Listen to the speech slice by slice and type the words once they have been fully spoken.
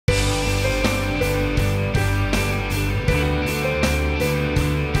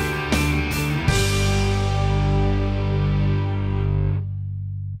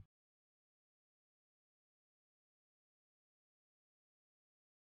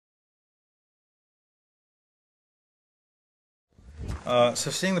So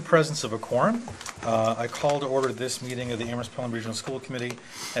seeing the presence of a quorum, I call to order this meeting of the Amherst Pelham Regional School Committee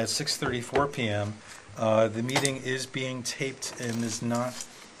at 6:34 p.m. The meeting is being taped and is not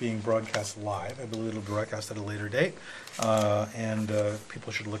being broadcast live. I believe it'll be broadcast at a later date, and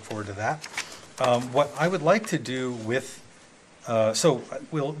people should look forward to that. What I would like to do with, so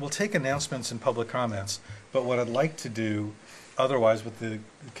we'll take announcements and public comments, but what I'd like to do otherwise with the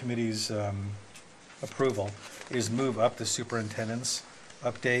committee's approval is move up the superintendent's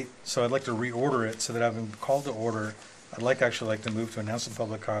update. So I'd like to reorder it so that I've been called to order. I'd actually like to move to announce the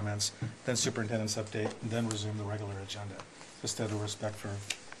public comments, then superintendent's update, and then resume the regular agenda, just out of respect for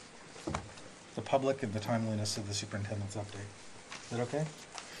the public and the timeliness of the superintendent's update. Is that okay?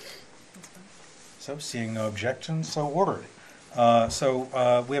 So seeing no objections, so ordered. We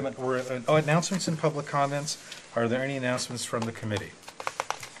have announcements and public comments. Are there any announcements from the committee?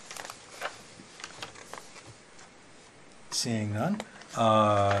 Seeing none,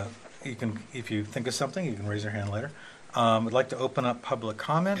 you can, if you think of something, you can raise your hand later. I'd like to open up public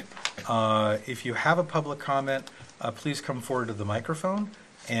comment. If you have a public comment, please come forward to the microphone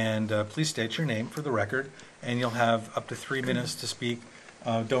and please state your name for the record. And you'll have up to 3 minutes to speak.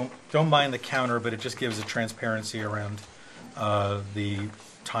 Don't mind the counter, but it just gives a transparency around the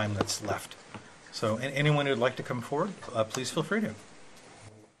time that's left. So, anyone who'd like to come forward, please feel free to.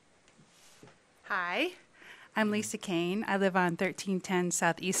 Hi. I'm Lisa Kane. I live on 1310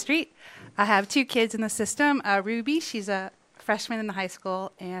 Southeast Street. I have 2 kids in the system. Ruby, she's a freshman in the high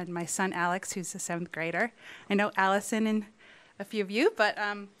school, and my son Alex, who's a 7th grader. I know Allison and a few of you, but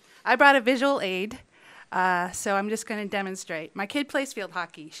I brought a visual aid, so I'm just going to demonstrate. My kid plays field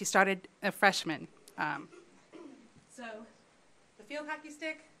hockey. She started a freshman. So the field hockey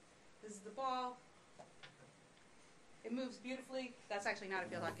stick, this is the ball. It moves beautifully. That's actually not a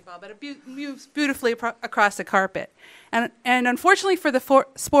field hockey ball, but it moves beautifully across the carpet. And unfortunately for the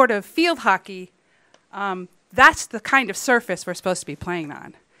sport of field hockey, that's the kind of surface we're supposed to be playing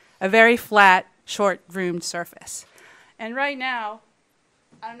on. A very flat, short-groomed surface. And right now,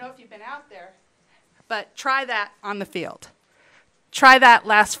 I don't know if you've been out there, but try that on the field. Try that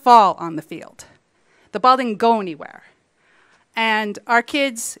last fall on the field. The ball didn't go anywhere. And our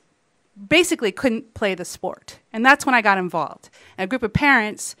kids basically couldn't play the sport. And that's when I got involved. And a group of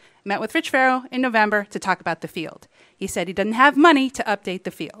parents met with Rich Farrow in November to talk about the field. He said he didn't have money to update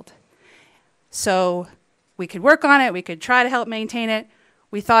the field. So we could work on it. We could try to help maintain it.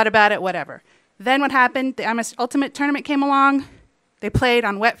 We thought about it, whatever. Then what happened? The Amherst Ultimate Tournament came along. They played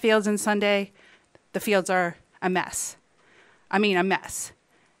on wet fields on Sunday. The fields are a mess. I mean, a mess.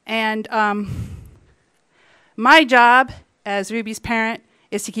 And my job as Ruby's parent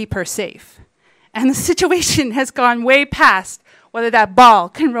is to keep her safe. And the situation has gone way past whether that ball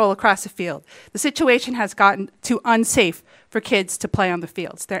can roll across the field. The situation has gotten too unsafe for kids to play on the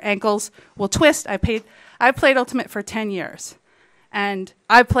fields. Their ankles will twist. I played Ultimate for 10 years. And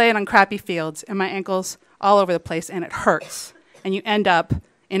I played on crappy fields, and my ankles all over the place, and it hurts. And you end up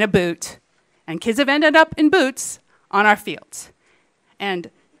in a boot. And kids have ended up in boots on our fields. And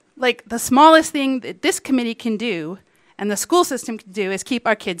like the smallest thing that this committee can do and the school system can do is keep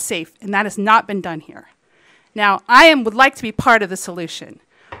our kids safe, and that has not been done here. Now, would like to be part of the solution.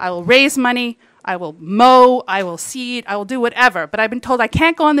 I will raise money, I will mow, I will seed, I will do whatever, but I've been told I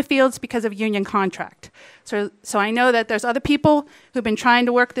can't go on the fields because of union contract. So I know that there's other people who've been trying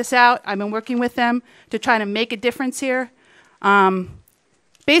to work this out. I've been working with them to try to make a difference here.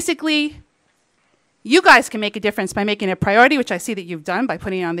 Basically, you guys can make a difference by making it a priority, which I see that you've done by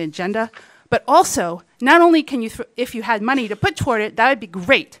putting it on the agenda. But also, not only can you, if you had money to put toward it, that would be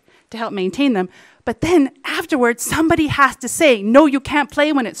great to help maintain them. But then afterwards, somebody has to say, no, you can't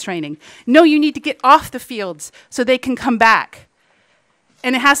play when it's raining. No, you need to get off the fields so they can come back.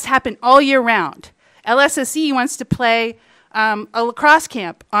 And it has to happen all year round. LSSE wants to play a lacrosse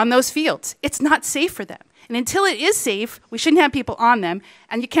camp on those fields. It's not safe for them. And until it is safe, we shouldn't have people on them.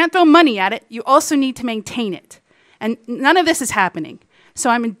 And you can't throw money at it. You also need to maintain it. And none of this is happening. So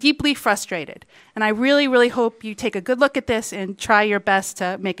I'm deeply frustrated. And I really, really hope you take a good look at this and try your best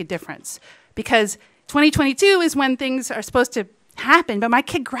to make a difference. Because 2022 is when things are supposed to happen, but my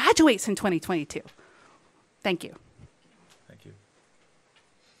kid graduates in 2022. Thank you. Thank you.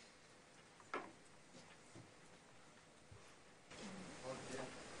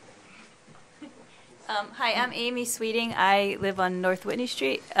 Hi, I'm Amy Sweeting. I live on North Whitney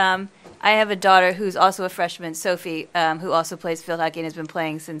Street. I have a daughter who's also a freshman, Sophie, who also plays field hockey and has been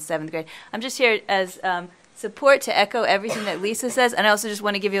playing since 7th grade. I'm just here as support to echo everything that Lisa says, and I also just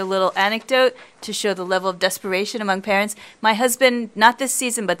want to give you a little anecdote to show the level of desperation among parents. My husband, not this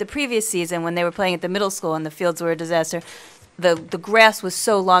season, but the previous season, when they were playing at the middle school and the fields were a disaster, the grass was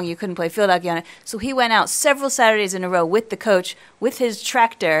so long you couldn't play field hockey on it. So he went out several Saturdays in a row with the coach, with his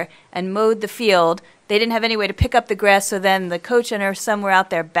tractor, and mowed the field. They didn't have any way to pick up the grass, so then the coach and her son were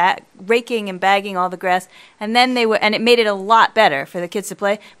out there raking and bagging all the grass, and then and it made it a lot better for the kids to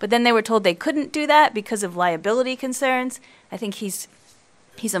play. But then they were told they couldn't do that because of liability concerns. I think he's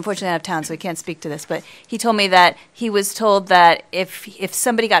unfortunately out of town, so he can't speak to this, but he told me that he was told that if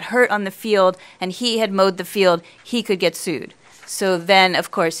somebody got hurt on the field and he had mowed the field, he could get sued. So then,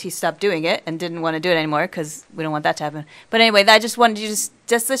 of course, he stopped doing it and didn't want to do it anymore because we don't want that to happen. But anyway, I just wanted you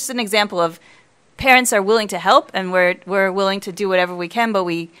just an example of parents are willing to help, and we're willing to do whatever we can, but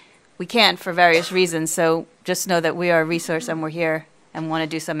we can't for various reasons. So just know that we are a resource and we're here and want to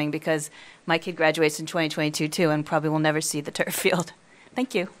do something, because my kid graduates in 2022 too and probably will never see the turf field.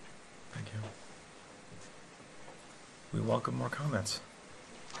 Thank you. Thank you. We welcome more comments.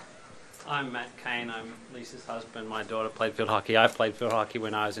 I'm Matt Kane. I'm Lisa's husband. My daughter played field hockey. I played field hockey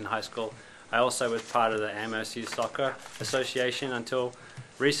when I was in high school. I also was part of the Amherst Youth Soccer Association until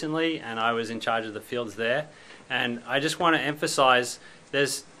recently, and I was in charge of the fields there. And I just want to emphasize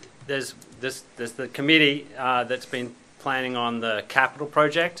there's the committee that's been planning on the capital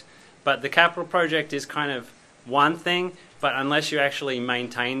project, but the capital project is kind of one thing, but unless you actually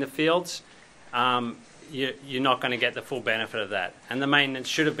maintain the fields, you're not going to get the full benefit of that. And the maintenance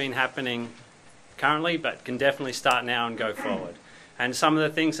should have been happening currently, but can definitely start now and go forward. And some of the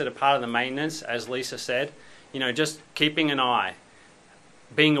things that are part of the maintenance, as Lisa said, just keeping an eye,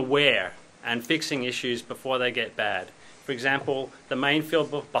 being aware, and fixing issues before they get bad. For example, the main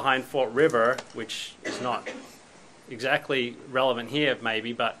field behind Fort River, which is not exactly relevant here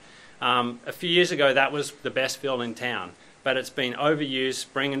maybe, but a few years ago that was the best field in town. But it's been overused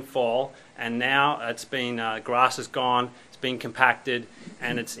spring and fall, and now it's been, grass is gone, it's been compacted,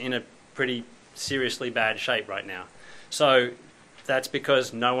 and it's in a pretty seriously bad shape right now. So that's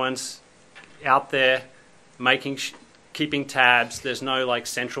because no one's out there keeping tabs. There's no like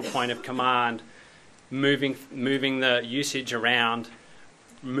central point of command, moving the usage around,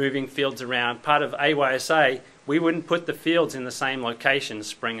 moving fields around. Part of AYSA, we wouldn't put the fields in the same location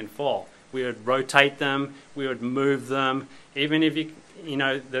spring and fall. We would rotate them, we would move them. Even if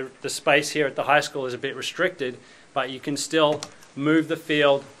the space here at the high school is a bit restricted, but you can still move the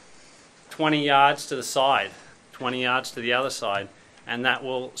field 20 yards to the side, 20 yards to the other side, and that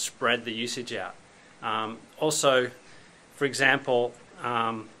will spread the usage out. Also, for example,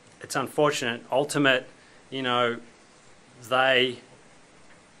 it's unfortunate, Ultimate, they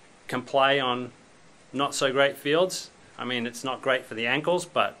can play on not so great fields. I mean, it's not great for the ankles,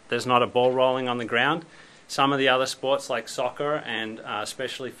 but there's not a ball rolling on the ground. Some of the other sports like soccer and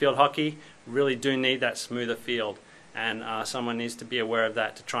especially field hockey really do need that smoother field, and someone needs to be aware of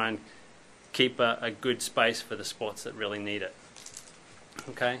that to try and keep a good space for the sports that really need it.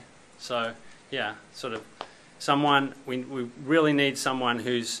 Okay, so yeah, sort of someone, we really need someone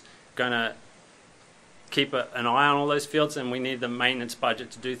who's going to keep an eye on all those fields, and we need the maintenance budget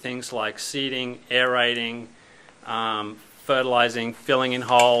to do things like seeding, aerating, fertilizing, filling in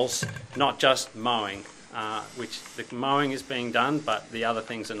holes, not just mowing, which the mowing is being done, but the other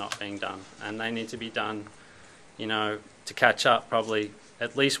things are not being done, and they need to be done, to catch up probably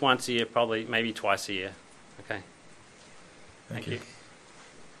at least once a year, probably maybe twice a year. Okay. Thank you.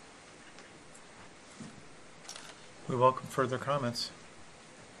 We welcome further comments.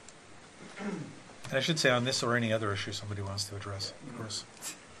 And I should say on this or any other issue somebody wants to address, of course.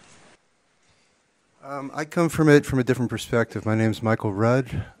 I come from it from a different perspective. My name is Michael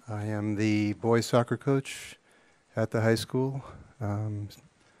Rudd. I am the boys soccer coach at the high school.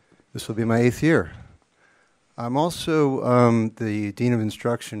 This will be my 8th year. I'm also the Dean of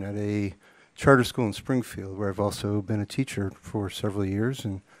Instruction at a charter school in Springfield, where I've also been a teacher for several years,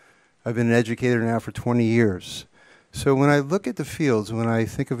 and I've been an educator now for 20 years. So when I look at the fields, when I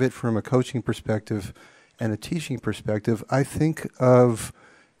think of it from a coaching perspective and a teaching perspective, I think of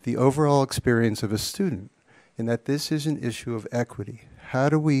the overall experience of a student, in that this is an issue of equity. How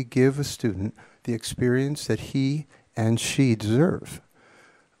do we give a student the experience that he and she deserve?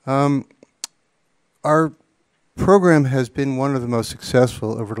 Our program has been one of the most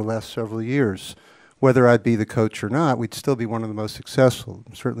successful over the last several years. Whether I'd be the coach or not, we'd still be one of the most successful.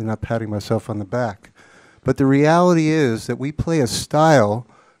 I'm certainly not patting myself on the back. But the reality is that we play a style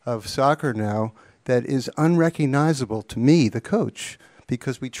of soccer now that is unrecognizable to me, the coach,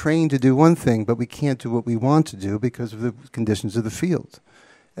 because we train to do one thing, but we can't do what we want to do because of the conditions of the field.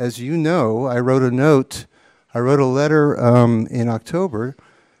 As you know, I wrote a letter in October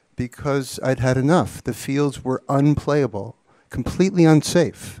because I'd had enough. The fields were unplayable, completely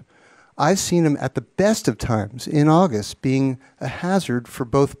unsafe. I've seen them at the best of times in August being a hazard for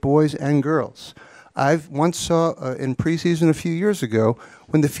both boys and girls. I've once saw in preseason a few years ago,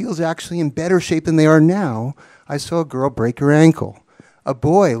 when the field's actually in better shape than they are now, I saw a girl break her ankle. A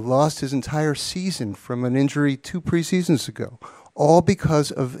boy lost his entire season from an injury 2 preseasons ago, all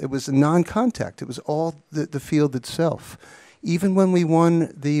because of, it was a non-contact. It was all the field itself. Even when we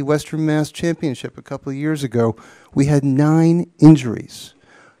won the Western Mass Championship a couple of years ago, we had 9 injuries.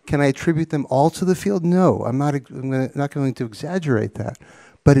 Can I attribute them all to the field? No, I'm not going to exaggerate that,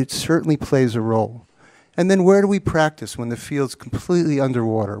 but it certainly plays a role. And then where do we practice when the field's completely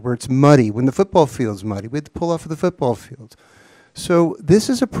underwater, where it's muddy, when the football field's muddy? We have to pull off of the football field. So this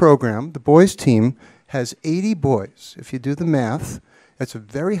is a program, the boys team has 80 boys. If you do the math, that's a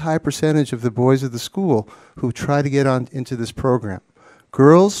very high percentage of the boys of the school who try to get on into this program.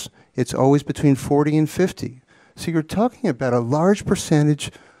 Girls, it's always between 40 and 50. So you're talking about a large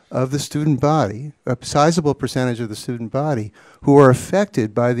percentage of the student body, a sizable percentage of the student body, who are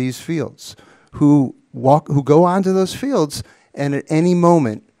affected by these fields, who go onto those fields, and at any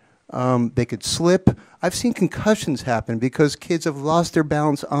moment they could slip. I've seen concussions happen because kids have lost their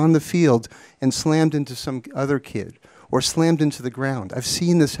balance on the field and slammed into some other kid or slammed into the ground. I've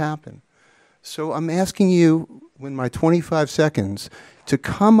seen this happen. So I'm asking you, in my 25 seconds, to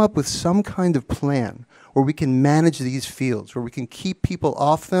come up with some kind of plan where we can manage these fields, where we can keep people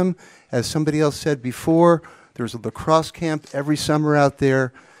off them. As somebody else said before, there's a lacrosse camp every summer out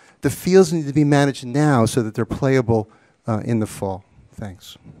there. The fields need to be managed now so that they're playable in the fall.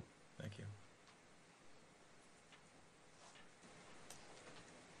 Thanks. Thank you.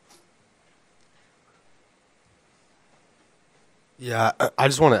 Yeah, I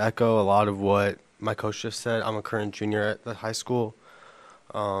just want to echo a lot of what my coach just said. I'm a current junior at the high school.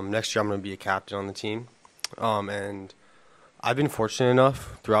 Next year I'm going to be a captain on the team. And I've been fortunate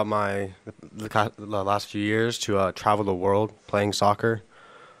enough throughout the last few years to travel the world playing soccer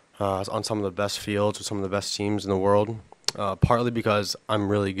on some of the best fields with some of the best teams in the world. Partly because I'm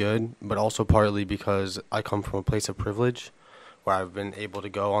really good, but also partly because I come from a place of privilege where I've been able to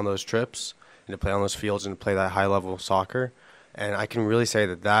go on those trips and to play on those fields and to play that high level of soccer. And I can really say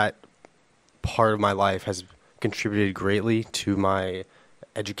that that part of my life has contributed greatly to my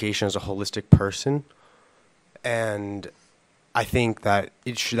education as a holistic person. And I think that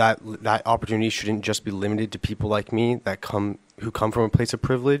that opportunity shouldn't just be limited to people like me who come from a place of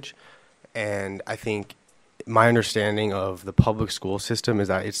privilege. And I think my understanding of the public school system is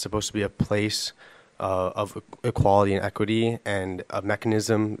that it's supposed to be a place of equality and equity and a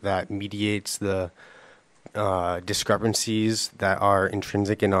mechanism that mediates the discrepancies that are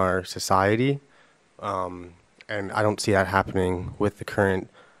intrinsic in our society. And I don't see that happening with the current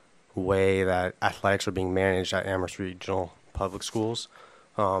way that athletics are being managed at Amherst Regional Public Schools.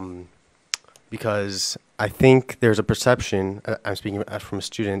 Because I think there's a perception, I'm speaking from a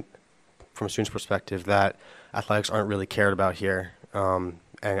student's perspective, that athletics aren't really cared about here. And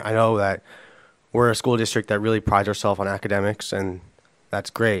I know that we're a school district that really prides ourselves on academics, and that's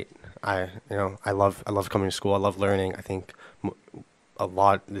great. I love coming to school. I love learning. I think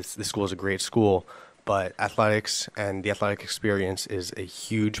this school is a great school, but athletics and the athletic experience is a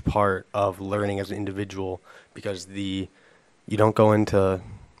huge part of learning as an individual, because you don't go into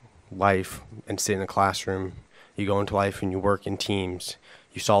life and sit in a classroom. You go into life and you work in teams.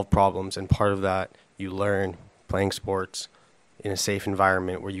 You solve problems, and part of that you learn playing sports in a safe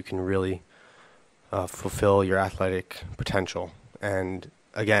environment where you can really fulfill your athletic potential. And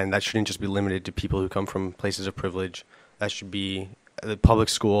again, that shouldn't just be limited to people who come from places of privilege. That should be, the public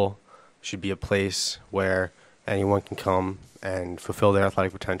school should be a place where anyone can come and fulfill their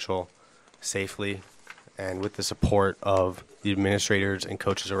athletic potential safely and with the support of the administrators and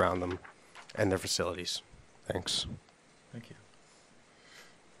coaches around them and their facilities. Thanks. Thank you.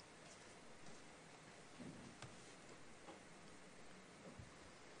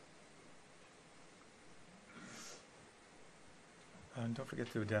 And don't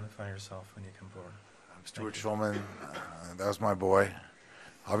forget to identify yourself when you come forward. I'm Stuart Schulman. That was my boy.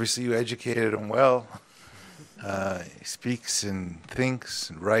 Obviously, you educated him well. He speaks and thinks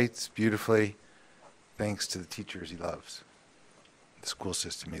and writes beautifully, thanks to the teachers he loves, the school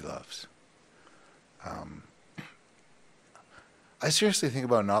system he loves. I seriously think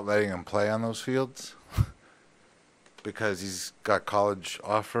about not letting him play on those fields because he's got college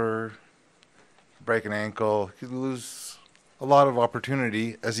offer, break an ankle, he could lose a lot of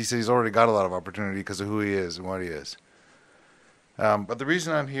opportunity. As he said, he's already got a lot of opportunity because of who he is and what he is. But the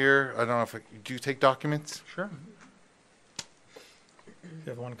reason I'm here, I don't know if do you take documents? Sure. If you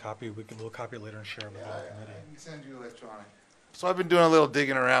have one copy, we'll copy it later and share it with the whole committee. I can send you electronic. So I've been doing a little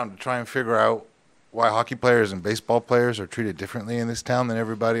digging around to try and figure out why hockey players and baseball players are treated differently in this town than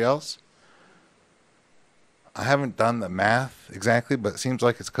everybody else. I haven't done the math exactly, but it seems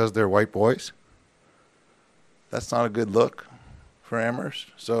like it's because they're white boys. That's not a good look for Amherst.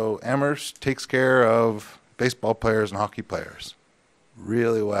 So Amherst takes care of baseball players and hockey players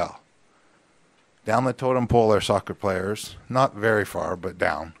really well. Down the totem pole are soccer players, not very far, but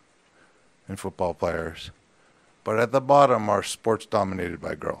down, and football players. But at the bottom are sports dominated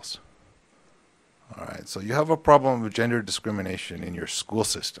by girls. All right, so you have a problem with gender discrimination in your school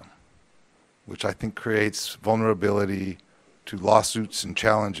system, which I think creates vulnerability to lawsuits and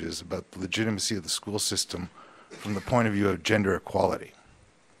challenges about the legitimacy of the school system from the point of view of gender equality.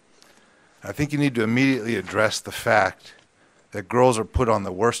 I think you need to immediately address the fact that girls are put on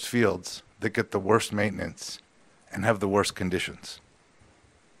the worst fields that get the worst maintenance and have the worst conditions.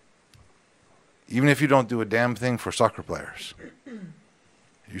 Even if you don't do a damn thing for soccer players,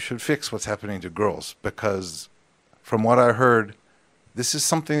 you should fix what's happening to girls, because from what I heard, this is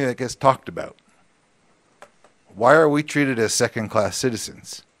something that gets talked about. Why are we treated as second-class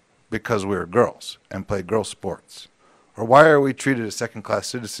citizens? Because we're girls and play girl sports. Or why are we treated as second-class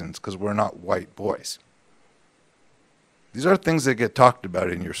citizens because we're not white boys? These are things that get talked about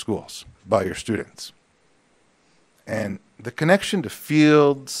in your schools by your students. And the connection to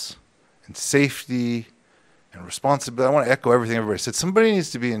fields and safety and responsibility, I want to echo everything everybody said. Somebody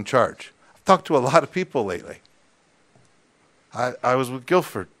needs to be in charge. I've talked to a lot of people lately. I was with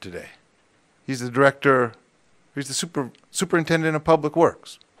Guilford today. He's the director, he's the superintendent of public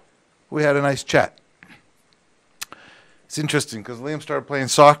works. We had a nice chat. It's interesting because Liam started playing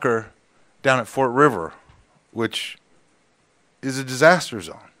soccer down at Fort River, which is a disaster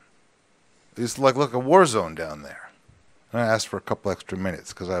zone. It's like a war zone down there. And I asked for a couple extra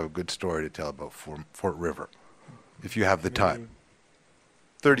minutes because I have a good story to tell about Fort River, if you have the time.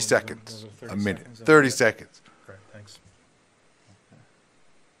 30 seconds, a minute, 30 seconds. Great, thanks.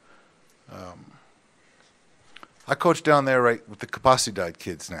 I coach down there right with the Capacidad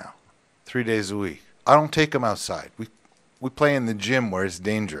kids now, 3 days a week. I don't take them outside. We play in the gym where it's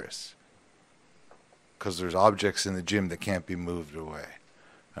dangerous because there's objects in the gym that can't be moved away.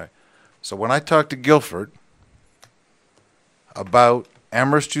 All right. So when I talk to Guilford about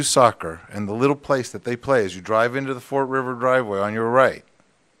Amherst Youth Soccer and the little place that they play as you drive into the Fort River driveway on your right,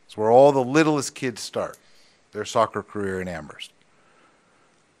 it's where all the littlest kids start their soccer career in Amherst.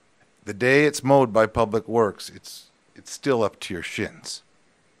 The day it's mowed by Public Works, it's still up to your shins.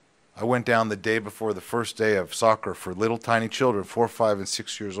 I went down the day before the first day of soccer for little tiny children, 4, 5, and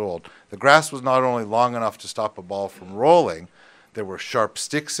 6 years old. The grass was not only long enough to stop a ball from rolling, there were sharp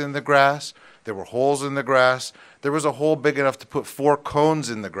sticks in the grass, there were holes in the grass, there was a hole big enough to put 4 cones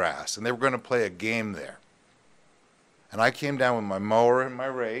in the grass, and they were going to play a game there. And I came down with my mower and my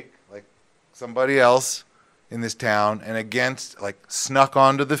rake, like somebody else in this town, and snuck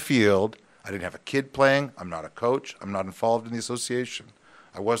onto the field. I didn't have a kid playing. I'm not a coach. I'm not involved in the association.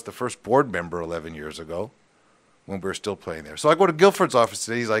 I was the first board member 11 years ago when we were still playing there. So I go to Guilford's office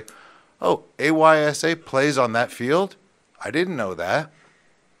today. He's like, oh, AYSA plays on that field? I didn't know that.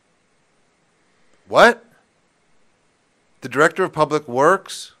 What? The director of public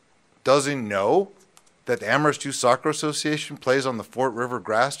works doesn't know that the Amherst Youth Soccer Association plays on the Fort River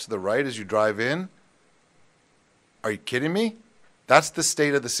grass to the right as you drive in? Are you kidding me? That's the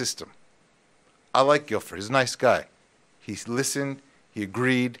state of the system. I like Guilford. He's a nice guy. He listened. He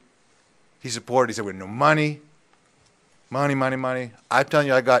agreed. He supported. He said, we have no money. Money. I'm telling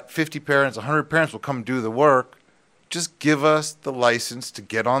you, I got 50 parents, 100 parents will come do the work. Just give us the license to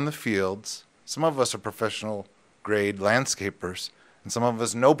get on the fields. Some of us are professional grade landscapers, and some of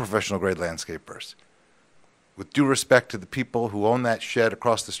us know professional grade landscapers. With due respect to the people who own that shed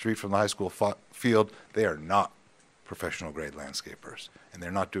across the street from the high school field, they are not professional grade landscapers, and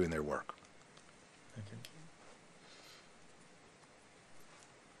they're not doing their work. Thank you.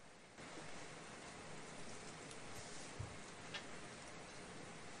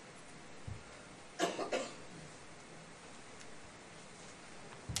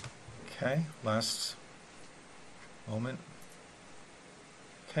 Okay, last moment.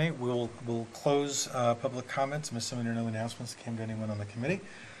 Okay, we'll close public comments. I'm assuming there are no announcements that came to anyone on the committee.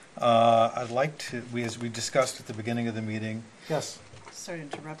 I'd like to, as we discussed at the beginning of the meeting. Yes. Sorry to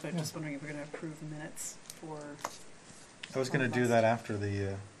interrupt, but I'm just wondering if we're going to approve minutes for. I was going to do that after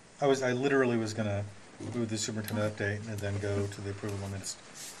the. I literally was going to move the superintendent update and then go to the approval of minutes,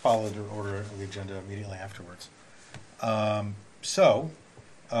 follow the order of the agenda immediately afterwards. I'd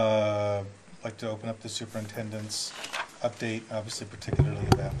like to open up the superintendent's update, obviously particularly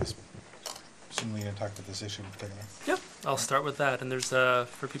about this. Assuming you're going to talk about this issue in particular. Yep. I'll start with that. And there's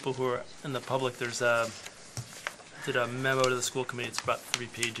for people who are in the public, there's did a memo to the school committee. It's about 3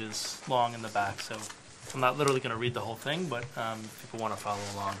 pages long in the back. So I'm not literally going to read the whole thing, but if people want to follow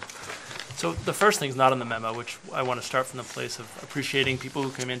along. So the first thing's not in the memo, which I want to start from the place of appreciating people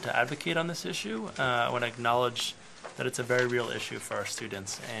who came in to advocate on this issue. I want to acknowledge that it's a very real issue for our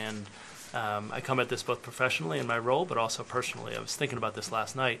students. And I come at this both professionally in my role, but also personally. I was thinking about this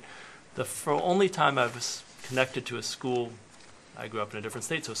last night. The only time I was connected to a school, I grew up in a different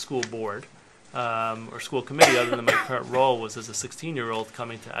state, so a school board or school committee, other than my current role, was as a 16-year-old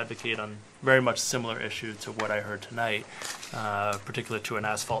coming to advocate on very much similar issue to what I heard tonight, particularly to an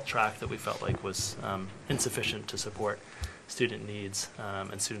asphalt track that we felt like was insufficient to support student needs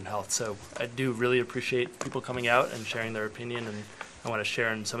and student health. So I do really appreciate people coming out and sharing their opinion, and I want to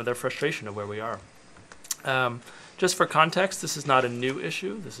share in some of their frustration of where we are. Just for context, this is not a new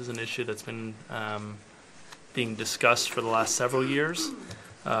issue. This is an issue that's been being discussed for the last several years.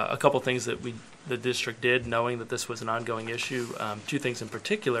 A couple things that the district did, knowing that this was an ongoing issue, 2 things in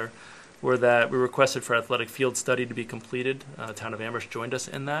particular, were that we requested for athletic field study to be completed. The town of Amherst joined us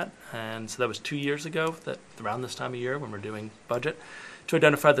in that, and so that was 2 years ago, that around this time of year when we're doing budget, to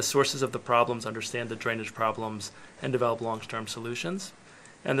identify the sources of the problems, understand the drainage problems, and develop long-term solutions.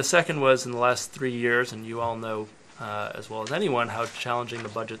 And the second was in the last 3 years, and you all know as well as anyone how challenging the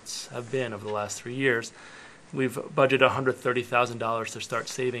budgets have been over the last 3 years. We've budgeted $130,000 to start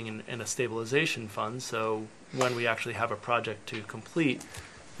saving in a stabilization fund, so when we actually have a project to complete,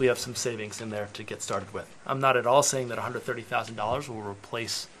 we have some savings in there to get started with. I'm not at all saying that $130,000 will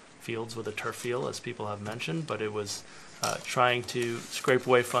replace fields with a turf field, as people have mentioned, but it was trying to scrape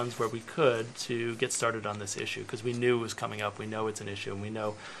away funds where we could to get started on this issue, because we knew it was coming up, we know it's an issue, and we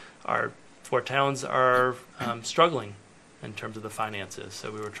know our 4 towns are struggling in terms of the finances. So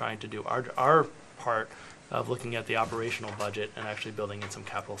we were trying to do our part of looking at the operational budget and actually building in some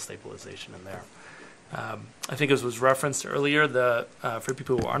capital stabilization in there. I think as was referenced earlier, for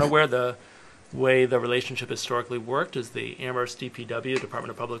people who aren't aware, the way the relationship historically worked is the Amherst DPW,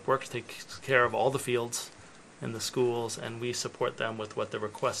 Department of Public Works, takes care of all the fields in the schools, and we support them with what the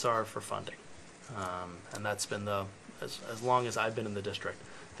requests are for funding. And that's been as long as I've been in the district,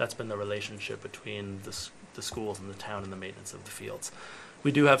 that's been the relationship between the schools and the town and the maintenance of the fields.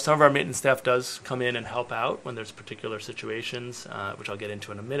 We do have some of our maintenance staff does come in and help out when there's particular situations, which I'll get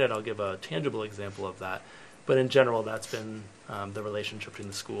into in a minute. I'll give a tangible example of that. But in general, that's been the relationship between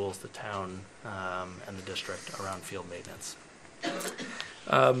the schools, the town, and the district around field maintenance.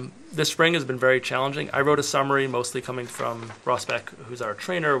 This spring has been very challenging. I wrote a summary, mostly coming from Ross Beck, who's our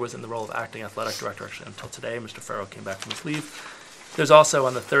trainer, was in the role of acting athletic director actually until today. Mr. Farrell came back from his leave. There's also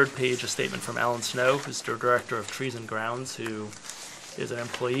on the 3rd page a statement from Alan Snow, who's the director of Trees and Grounds, who is an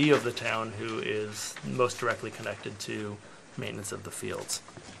employee of the town who is most directly connected to maintenance of the fields.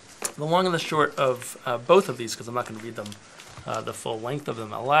 The long and the short of both of these, because I'm not going to read them the full length of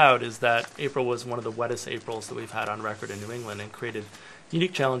them aloud, is that April was one of the wettest Aprils that we've had on record in New England and created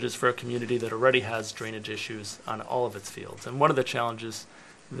unique challenges for a community that already has drainage issues on all of its fields. And one of the challenges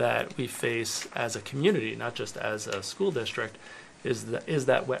that we face as a community, not just as a school district, is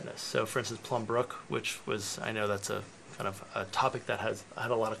that wetness. So for instance, Plum Brook, which was, I know that's a kind of a topic that has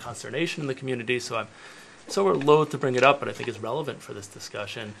had a lot of consternation in the community, so we're loath to bring it up, but I think it's relevant for this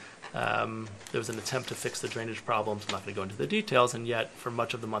discussion. There was an attempt to fix the drainage problems. I'm not going to go into the details, and yet for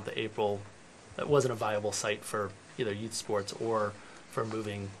much of the month of April, that wasn't a viable site for either youth sports or for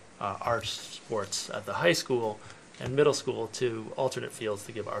moving our sports at the high school and middle school to alternate fields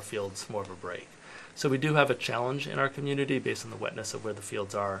to give our fields more of a break. So we do have a challenge in our community based on the wetness of where the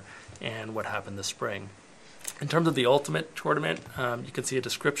fields are and what happened this spring. In terms of the ultimate tournament, you can see a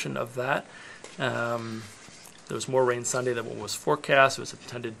description of that. There was more rain Sunday than what was forecast. It was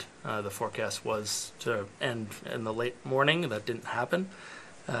intended, the forecast was to end in the late morning. That didn't happen.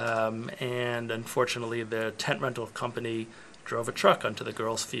 And unfortunately, the tent rental company drove a truck onto the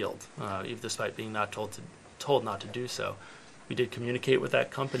girls' field, even despite being told not to do so. We did communicate with that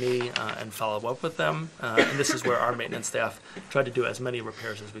company and follow up with them. And this is where our maintenance staff tried to do as many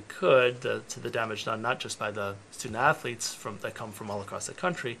repairs as we could to the damage done, not just by the student athletes that come from all across the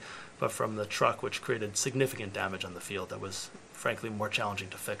country, but from the truck, which created significant damage on the field that was, frankly, more challenging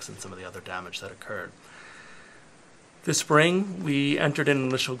to fix than some of the other damage that occurred. This spring, we entered an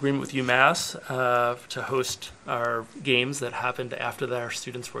initial agreement with UMass to host our games that happened after their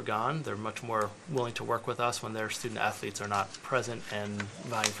students were gone. They're much more willing to work with us when their student athletes are not present and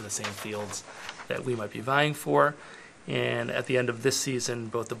vying for the same fields that we might be vying for. And at the end of this season,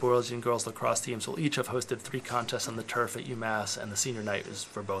 both the boys and girls lacrosse teams will each have hosted 3 contests on the turf at UMass, and the senior night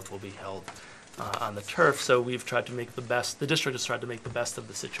for both will be held on the turf. So we've tried to make the best, the district has tried to make the best of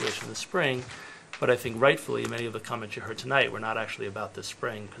the situation this spring. But I think rightfully, many of the comments you heard tonight were not actually about this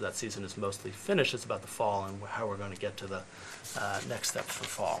spring, because that season is mostly finished. It's about the fall and how we're going to get to the next steps for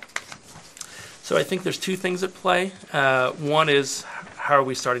fall. So I think there's two things at play. One is, how are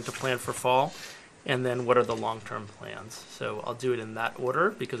we starting to plan for fall? And then what are the long-term plans? So I'll do it in that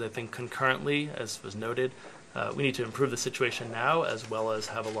order, because I think concurrently, as was noted, we need to improve the situation now, as well as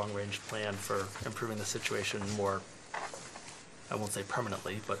have a long-range plan for improving the situation more, I won't say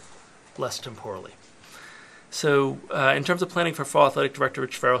permanently, but less temporally. So in terms of planning for fall, Athletic Director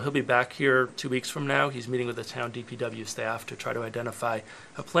Rich Farrell, he'll be back here 2 weeks from now. He's meeting with the town DPW staff to try to identify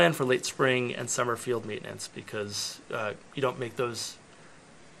a plan for late spring and summer field maintenance, because you don't make those,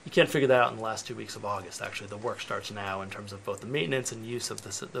 you can't figure that out in the last 2 weeks of August. Actually, the work starts now in terms of both the maintenance and use of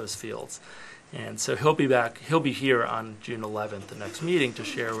those fields. And so he'll be back, he'll be here on June 11th, the next meeting, to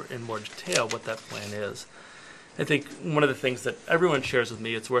share in more detail what that plan is. I think one of the things that everyone shares with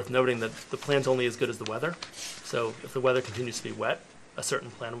me, it's worth noting that the plan's only as good as the weather. So if the weather continues to be wet, a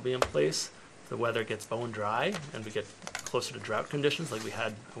certain plan will be in place. If the weather gets bone dry and we get closer to drought conditions like we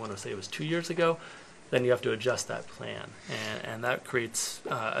had, I want to say it was 2 years ago, then you have to adjust that plan. And that creates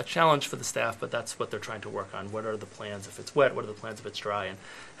a challenge for the staff, but that's what they're trying to work on. What are the plans if it's wet? What are the plans if it's dry? And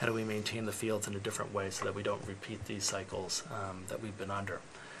how do we maintain the fields in a different way so that we don't repeat these cycles that we've been under?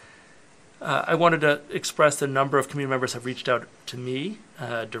 I wanted to express that a number of community members have reached out to me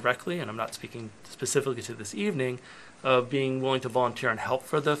directly, and I'm not speaking specifically to this evening, of being willing to volunteer and help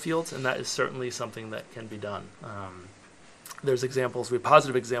for the fields, and that is certainly something that can be done. There's examples, we have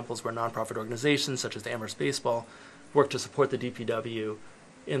positive examples where nonprofit organizations such as the Amherst Baseball work to support the DPW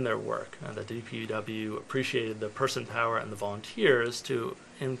in their work, and that the DPW appreciated the person power and the volunteers to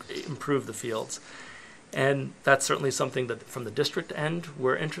improve the fields. And that's certainly something that from the district end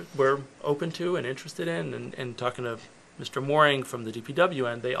we're open to and interested in. And talking to Mr. Mooring from the DPW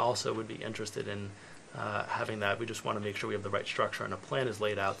end, they also would be interested in having that. We just want to make sure we have the right structure and a plan is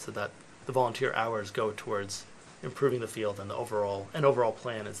laid out so that the volunteer hours go towards improving the field and the overall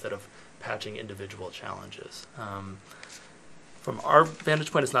plan instead of patching individual challenges. From our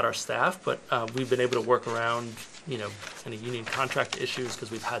vantage point, it's not our staff, but we've been able to work around, any union contract issues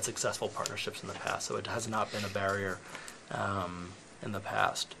because we've had successful partnerships in the past, so it has not been a barrier in the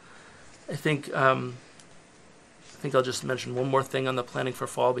past. I think I'll just mention one more thing on the planning for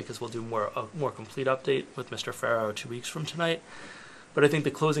fall, because we'll do a more complete update with Mr. Farrow 2 weeks from tonight. But I think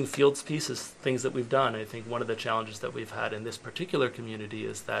the closing fields piece is things that we've done. I think one of the challenges that we've had in this particular community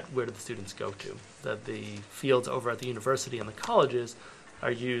is that where do the students go to? That the fields over at the university and the colleges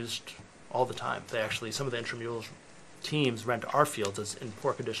are used all the time. They actually, some of the intramural teams rent our fields as in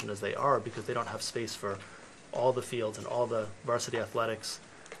poor condition as they are because they don't have space for all the fields and all the varsity athletics,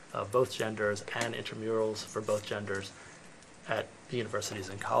 both genders, and intramurals for both genders at the universities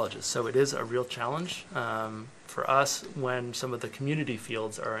and colleges. So it is a real challenge for us when some of the community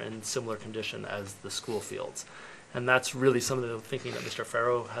fields are in similar condition as the school fields. And that's really some of the thinking that Mr.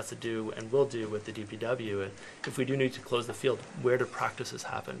 Farrow has to do and will do with the DPW. If we do need to close the field, where do practices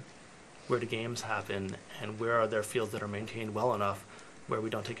happen? Where do games happen? And where are there fields that are maintained well enough where we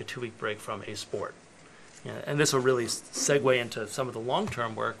don't take a 2-week break from a sport? And this will really segue into some of the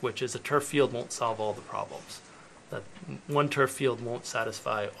long-term work, which is a turf field won't solve all the problems. That one turf field won't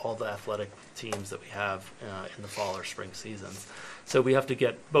satisfy all the athletic teams that we have in the fall or spring seasons. So we have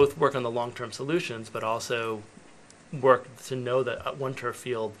to work on the long-term solutions, but also work to know that one turf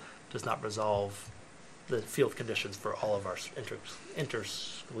field does not resolve the field conditions for all of our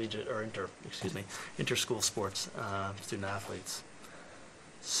inter-school sports student athletes.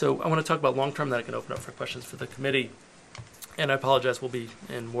 So I want to talk about long-term, then I can open up for questions for the committee. And I apologize, we'll be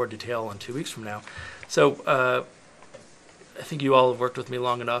in more detail in 2 weeks from now. So I think you all have worked with me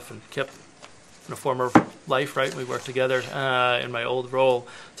long enough, and Kip, in a former life, right? We worked together in my old role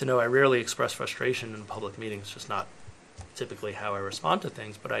to know I rarely express frustration in public meetings. It's just not typically how I respond to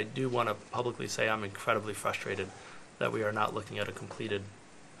things, but I do want to publicly say I'm incredibly frustrated that we are not looking at a completed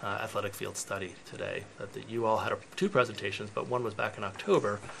athletic field study today. That you all had 2 presentations, but one was back in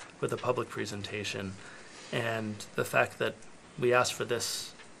October with a public presentation, and the fact that we asked for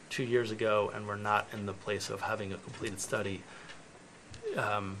this 2 years ago and we're not in the place of having a completed study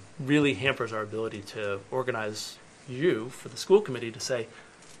really hampers our ability to organize you for the school committee to say,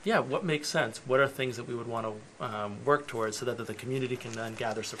 yeah, what makes sense? What are things that we would want to work towards so that the community can then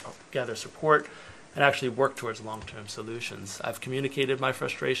gather support and actually work towards long-term solutions. I've communicated my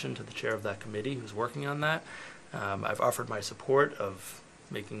frustration to the chair of that committee who's working on that. I've offered my support of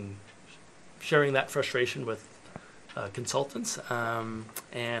sharing that frustration with consultants,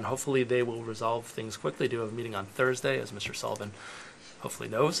 and hopefully they will resolve things quickly. Do have a meeting on Thursday, as Mr. Sullivan hopefully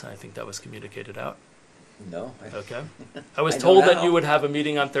knows. I think that was communicated out. No. Okay. I was I know told that now. you would have a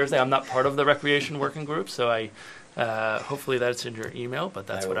meeting on Thursday. I'm not part of the recreation working group, so hopefully that's in your email, but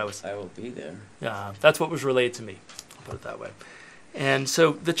that's what I was. I will be there. That's what was relayed to me. I'll put it that way. And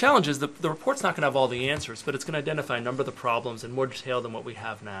so the challenge is the report's not going to have all the answers, but it's going to identify a number of the problems in more detail than what we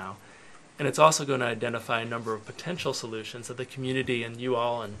have now. And it's also going to identify a number of potential solutions that the community and you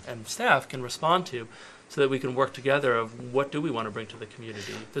all and staff can respond to, so that we can work together of what do we want to bring to the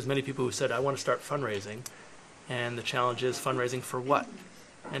community. There's many people who said, I want to start fundraising, and the challenge is fundraising for what?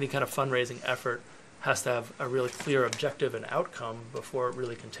 Any kind of fundraising effort has to have a really clear objective and outcome before it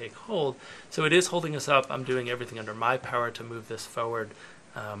really can take hold. So it is holding us up. I'm doing everything under my power to move this forward.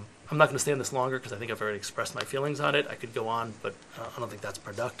 I'm not going to stay on this longer because I think I've already expressed my feelings on it. I could go on, but I don't think that's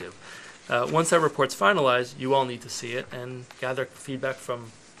productive. Once that report's finalized, you all need to see it and gather feedback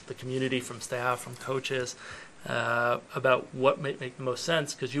from the community, from staff, from coaches, about what might make the most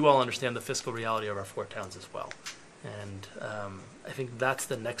sense, because you all understand the fiscal reality of our 4 towns as well. And I think that's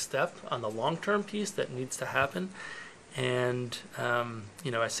the next step on the long-term piece that needs to happen. And,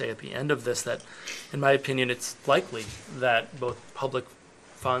 I say at the end of this that, in my opinion, it's likely that both public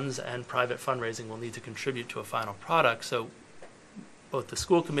funds and private fundraising will need to contribute to a final product. So both the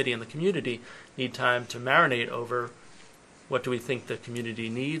school committee and the community need time to marinate over what do we think the community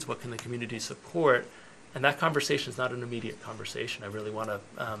needs, what can the community support. And that conversation is not an immediate conversation. I really want to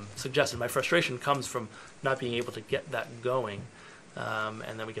suggest, and my frustration comes from not being able to get that going.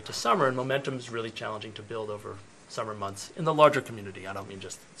 And then we get to summer, and momentum is really challenging to build over summer months in the larger community. I don't mean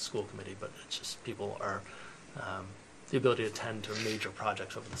just the school committee, but it's just people are, the ability to attend to major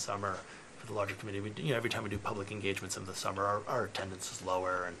projects over the summer for the larger community. Every time we do public engagements in the summer, our attendance is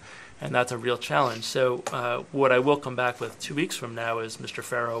lower, and that's a real challenge. So what I will come back with 2 weeks from now is Mr.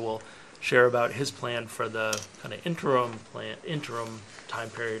 Farrow will share about his plan for the kind of interim time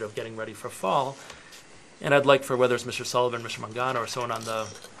period of getting ready for fall. And I'd like for whether it's Mr. Sullivan, Mr. Mangano, or someone on the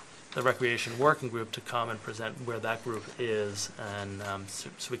recreation working group to come and present where that group is, and so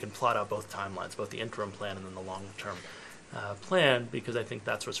we can plot out both timelines, both the interim plan and then the long-term plan, because I think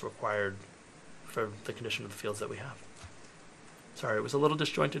that's what's required for the condition of the fields that we have. Sorry, it was a little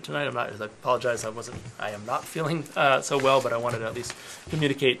disjointed tonight. I apologize. I am not feeling so well, but I wanted to at least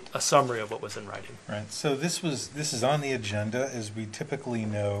communicate a summary of what was in writing. Right. So this is on the agenda, as we typically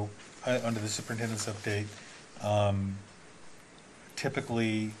know under the superintendent's update.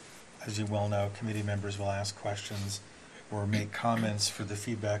 Typically, as you well know, committee members will ask questions or make comments for the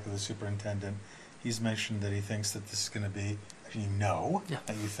feedback of the superintendent. He's mentioned that he thinks that this is going to be,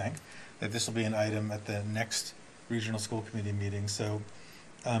 that you think that this will be an item at the next regional school committee meeting. So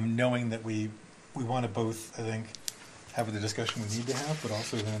knowing that we want to both, I think, have the discussion we need to have, but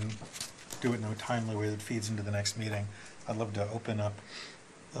also then do it in a timely way that feeds into the next meeting, I'd love to open up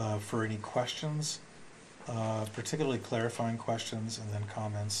for any questions, particularly clarifying questions, and then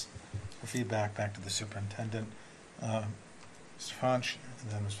comments or feedback back to the superintendent. Mr. Fonch,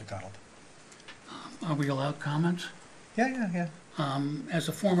 and then Mr. Donald. Are we allowed comments? Yeah. As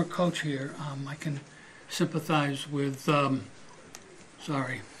a former coach here, I can sympathize with,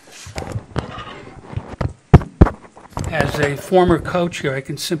 As a former coach here, I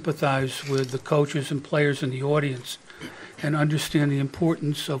can sympathize with the coaches and players in the audience and understand the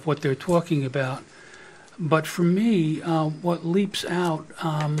importance of what they're talking about. But for me, what leaps out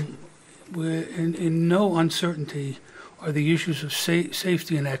in no uncertainty are the issues of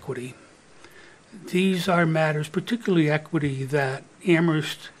safety and equity. These are matters, particularly equity, that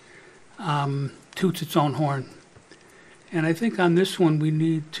Amherst toots its own horn. And I think on this one we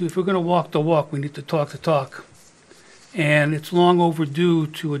need to, if we're going to walk the walk, we need to talk the talk. And it's long overdue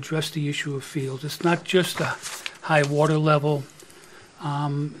to address the issue of fields. It's not just a high water level.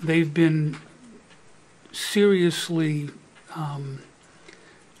 They've been seriously,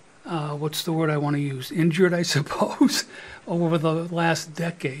 what's the word I want to use, injured, I suppose, over the last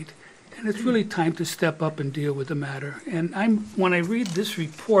decade. And it's really time to step up and deal with the matter. And when I read this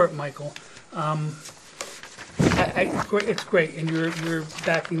report, Michael, it's great, and you're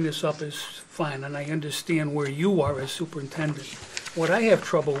backing this up is fine, and I understand where you are as superintendent. What I have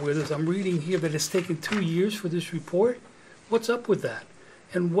trouble with is I'm reading here that it's taken 2 years for this report. What's up with that?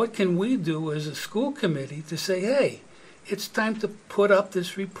 And what can we do as a school committee to say, hey, it's time to put up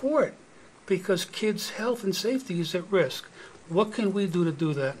this report because kids' health and safety is at risk. What can we do to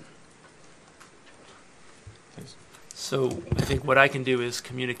do that? So I think what I can do is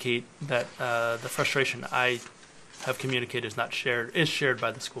communicate that the frustration I have communicated is shared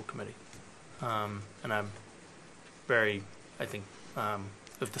by the school committee, and I'm very, I think,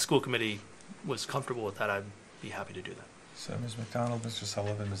 if the school committee was comfortable with that, I'd be happy to do that. So Ms. McDonald, Mr.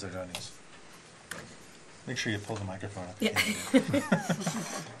 Sullivan, Ms. Adonis. Make sure you pull the microphone up. Yeah.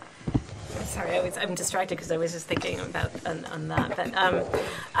 Sorry, I'm distracted because I was just thinking about on that. But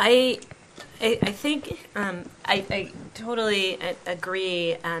I think I totally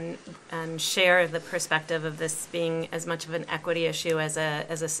agree and share the perspective of this being as much of an equity issue as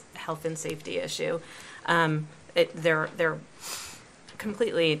a health and safety issue. They're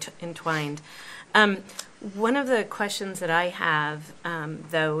completely entwined. One of the questions that I have,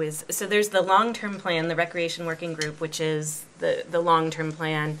 though, is so there's the long-term plan, the recreation working group, which is the long-term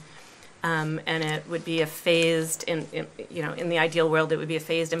plan, and it would be a phased, in the ideal world, it would be a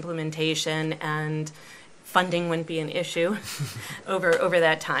phased implementation, and funding wouldn't be an issue over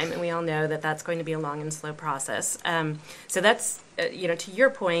that time, and we all know that that's going to be a long and slow process. So that's, to your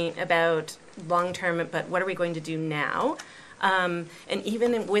point about long-term, but what are we going to do now? And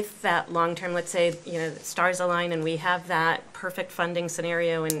even with that long term, let's say, stars align and we have that perfect funding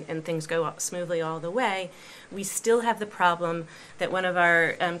scenario and things go smoothly all the way, we still have the problem that one of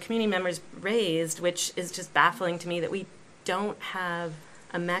our community members raised, which is just baffling to me, that we don't have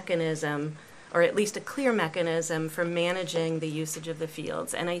a mechanism, or at least a clear mechanism, for managing the usage of the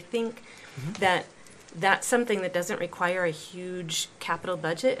fields. And I think that that's something that doesn't require a huge capital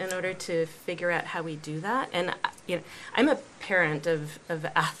budget in order to figure out how we do that. And I'm a parent of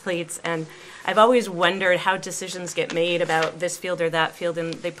athletes, and I've always wondered how decisions get made about this field or that field,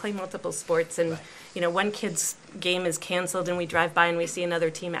 and they play multiple sports, and one kid's game is canceled and we drive by and we see another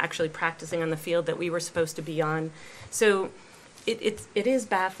team actually practicing on the field that we were supposed to be on. So it is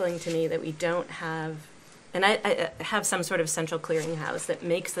baffling to me that we don't have, and I have some sort of central clearinghouse that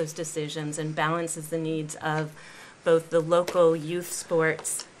makes those decisions and balances the needs of both the local youth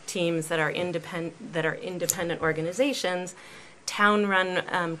sports teams that are independent organizations,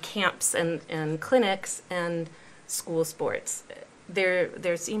 town-run camps and clinics, and school sports.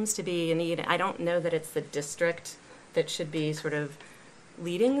 There seems to be a need. I don't know that it's the district that should be sort of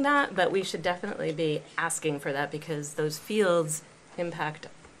leading that, but we should definitely be asking for that, because those fields impact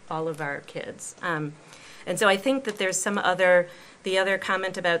all of our kids. And so I think that there's the other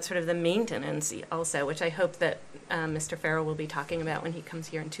comment about sort of the maintenance also, which I hope that Mr. Farrell will be talking about when he comes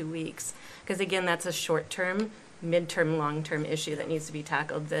here in 2 weeks. Because again, that's a short-term, mid-term, long-term issue that needs to be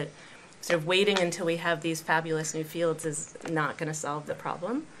tackled, that sort of waiting until we have these fabulous new fields is not going to solve the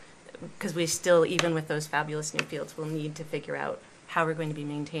problem. Because we still, even with those fabulous new fields, will need to figure out how we're going to be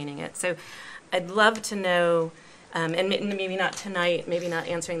maintaining it. So I'd love to know, and maybe not tonight, maybe not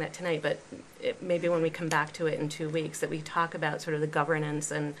answering that tonight, but maybe when we come back to it in 2 weeks, that we talk about sort of the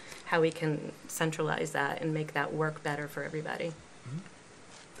governance and how we can centralize that and make that work better for everybody.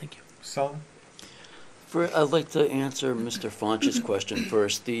 Thank you. Sullivan? I'd like to answer Mr. Fonch's question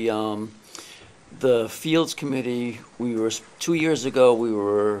first. The Fields Committee, 2 years ago, we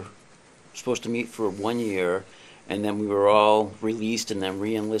were supposed to meet for 1 year, and then we were all released and then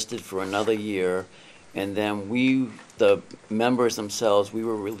re-enlisted for another year. And then the members themselves, we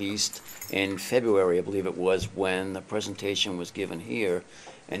were released in February, I believe it was, when the presentation was given here.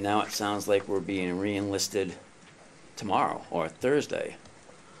 And now it sounds like we're being re-enlisted tomorrow or Thursday.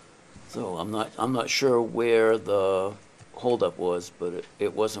 So I'm not sure where the holdup was, but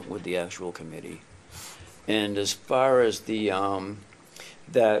it wasn't with the actual committee. And as far as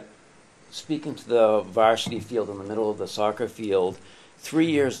that speaking to the varsity field in the middle of the soccer field, 3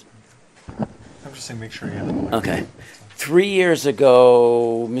 years. I'm just saying, make sure you have the microphone. Okay. 3 years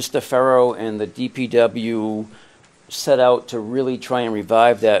ago, Mr. Farrow and the DPW set out to really try and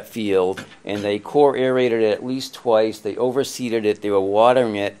revive that field, and they core aerated it at least twice. They overseeded it. They were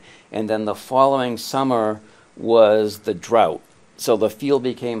watering it, and then the following summer was the drought. So the field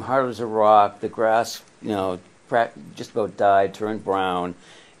became hard as a rock. The grass, just about died, turned brown,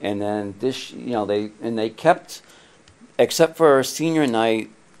 and then they kept, except for senior night.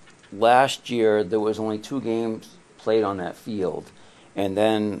 Last year, there was only 2 games played on that field. And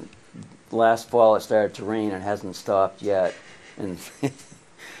then last fall, it started to rain and hasn't stopped yet. And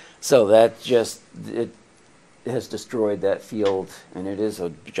so that it has destroyed that field, and it is a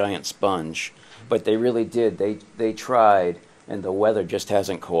giant sponge. But they really did. They tried, and the weather just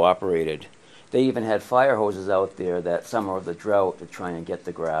hasn't cooperated. They even had fire hoses out there that summer of the drought to try and get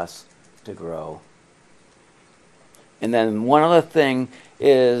the grass to grow. And then one other thing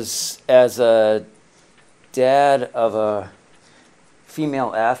is, as a dad of a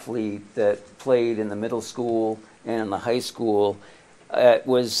female athlete that played in the middle school and in the high school,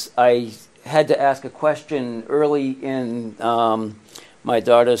 I had to ask a question early in my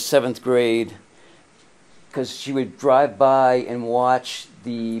daughter's 7th grade because she would drive by and watch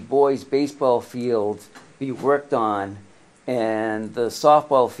the boys' baseball field be worked on, and the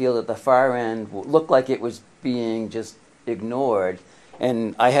softball field at the far end looked like it was being just ignored.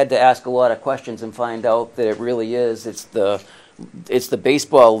 And I had to ask a lot of questions and find out that it really is. It's the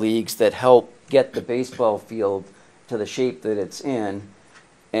baseball leagues that help get the baseball field to the shape that it's in.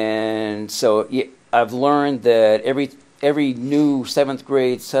 And so I've learned that every new 7th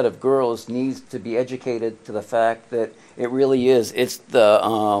grade set of girls needs to be educated to the fact that it really is. It's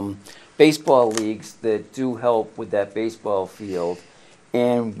the baseball leagues that do help with that baseball field.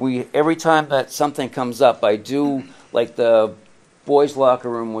 And every time that something comes up, I do, like the boys' locker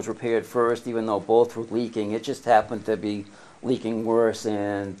room was repaired first, even though both were leaking. It just happened to be leaking worse.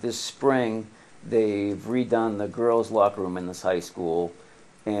 And this spring, they've redone the girls' locker room in this high school.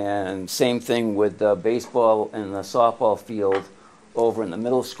 And same thing with the baseball and the softball field over in the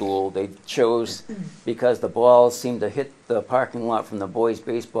middle school. They chose, because the balls seemed to hit the parking lot from the boys'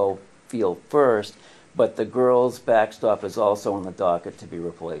 baseball field first, but the girls' backstop is also on the docket to be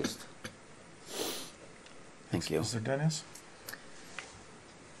replaced. Thank you. Mr. Dennis?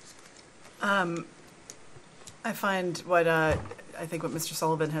 I find what I think what Mr.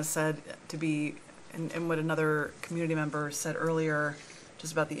 Sullivan has said to be, and what another community member said earlier,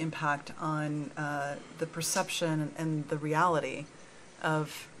 just about the impact on the perception and the reality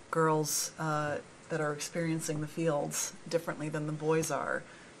of girls that are experiencing the fields differently than the boys are,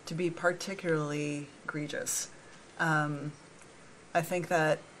 to be particularly egregious. I think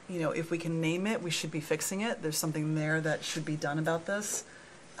that, if we can name it, we should be fixing it. There's something there that should be done about this.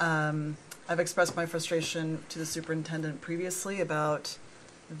 I've expressed my frustration to the superintendent previously about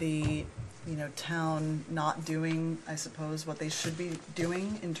the town not doing, I suppose, what they should be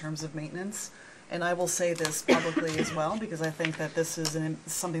doing in terms of maintenance. And I will say this publicly as well, because I think that this is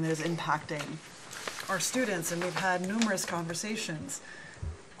something that is impacting our students. And we've had numerous conversations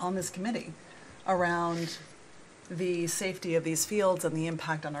on this committee around the safety of these fields and the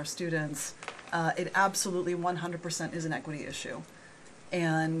impact on our students. It absolutely 100% is an equity issue.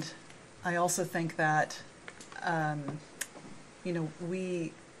 And I also think that,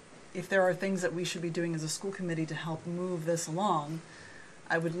 if there are things that we should be doing as a school committee to help move this along,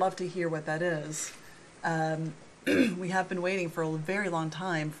 I would love to hear what that is. We have been waiting for a very long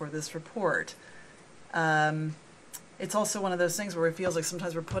time for this report. It's also one of those things where it feels like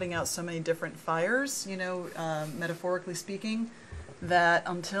sometimes we're putting out so many different fires, metaphorically speaking, that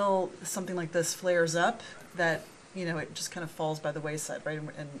until something like this flares up, that it just kind of falls by the wayside, right?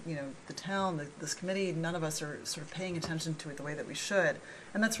 And the town, this committee, none of us are sort of paying attention to it the way that we should.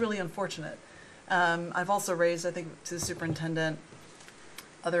 And that's really unfortunate. I've also raised, I think, to the superintendent,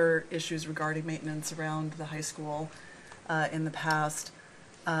 other issues regarding maintenance around the high school in the past.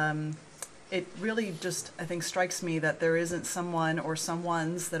 It really just, I think, strikes me that there isn't someone or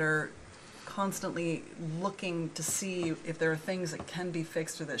someones that are constantly looking to see if there are things that can be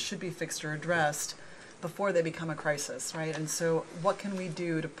fixed or that should be fixed or addressed before they become a crisis, right? And so what can we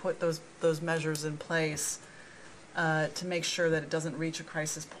do to put those measures in place to make sure that it doesn't reach a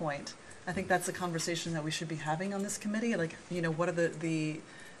crisis point? I think that's a conversation that we should be having on this committee. Like, what are the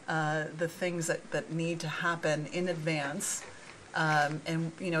things that need to happen in advance?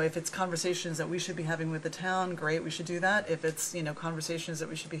 And if it's conversations that we should be having with the town, great, we should do that. If it's conversations that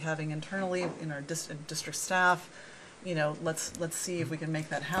we should be having internally in our district staff, let's see if we can make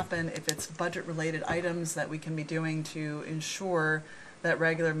that happen. If it's budget-related items that we can be doing to ensure that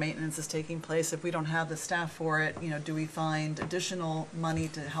regular maintenance is taking place, if we don't have the staff for it, do we find additional money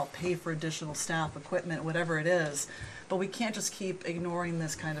to help pay for additional staff, equipment, whatever it is. But we can't just keep ignoring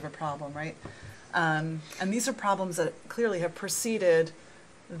this kind of a problem, right? And these are problems that clearly have preceded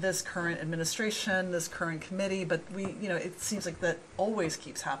this current administration, this current committee, but it seems like that always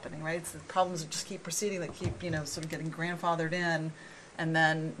keeps happening, right? It's the problems that just keep proceeding, that keep, sort of getting grandfathered in, and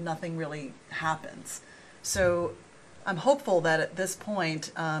then nothing really happens. So I'm hopeful that at this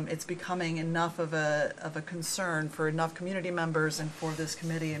point, it's becoming enough of a concern for enough community members and for this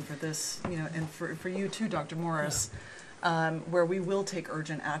committee and for this, and for you too, Dr. Morris, where we will take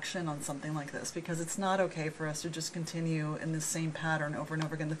urgent action on something like this, because it's not okay for us to just continue in the same pattern over and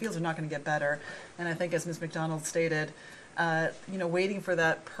over again. The fields are not going to get better. And I think, as Ms. McDonald stated, waiting for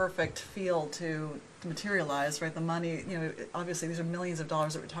that perfect field to materialize, right? The money, obviously these are millions of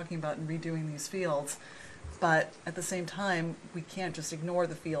dollars that we're talking about in redoing these fields. But at the same time, we can't just ignore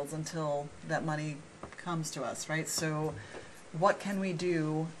the fields until that money comes to us, right? So what can we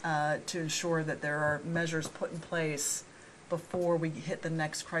do to ensure that there are measures put in place before we hit the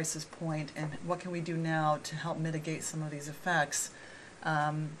next crisis point, and what can we do now to help mitigate some of these effects?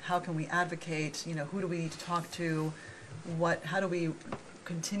 How can we advocate? You know, who do we talk to? How do we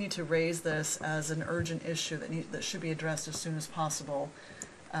continue to raise this as an urgent issue that should be addressed as soon as possible?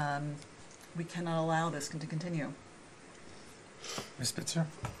 We cannot allow this to continue. Ms. Spitzer?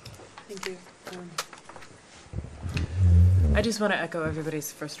 Thank you. I just want to echo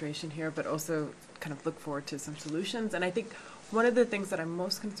everybody's frustration here, but also kind of look forward to some solutions. And I think one of the things that I'm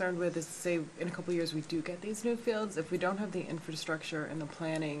most concerned with is, say, in a couple of years we do get these new fields. If we don't have the infrastructure and the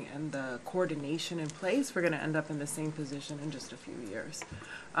planning and the coordination in place, we're going to end up in the same position in just a few years.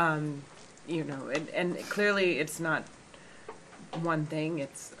 You know, and clearly it's not one thing.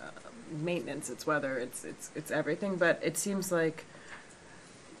 It's maintenance, it's weather, it's everything. But it seems like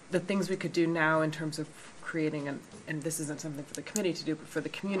the things we could do now in terms of creating and this isn't something for the committee to do, but for the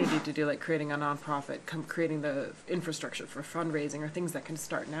community to do, like creating a nonprofit, creating the infrastructure for fundraising, or things that can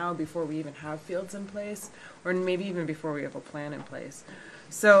start now before we even have fields in place, or maybe even before we have a plan in place.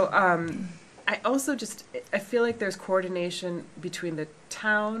 So I also I feel like there's coordination between the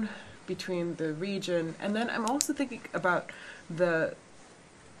town, between the region, and then I'm also thinking about the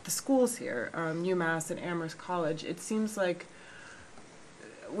schools here, UMass and Amherst College. It seems like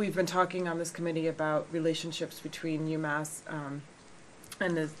we've been talking on this committee about relationships between UMass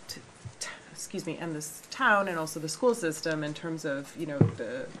and and this town, and also the school system in terms of, you know,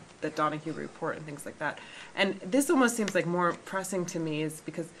 the Donahue report and things like that. And this almost seems like more pressing to me, is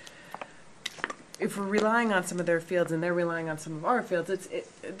because if we're relying on some of their fields and they're relying on some of our fields,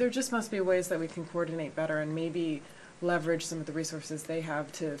 there just must be ways that we can coordinate better and maybe leverage some of the resources they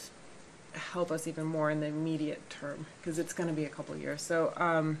have to help us even more in the immediate term, because it's going to be a couple of years. So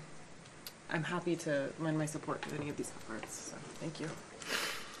I'm happy to lend my support to any of these efforts. So thank you.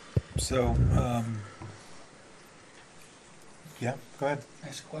 So, yeah, go ahead.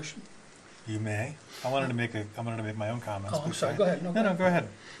 Ask a question. You may. I wanted to make my own comments. Oh, I'm sorry. Go ahead. No, go ahead.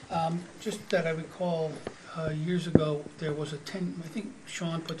 Just that I recall years ago there was I think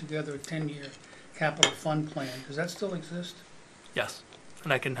Sean put together a 10-year capital fund plan. Does that still exist? Yes,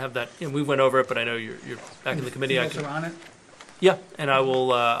 and I can have that. And we went over it, but I know you're back in the committee. You guys are on it? Yeah, and I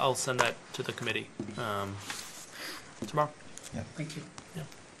will. I'll send that to the committee tomorrow. Yeah. Thank you. Yeah.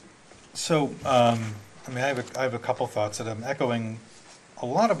 So, I mean, I have a couple thoughts that I'm echoing a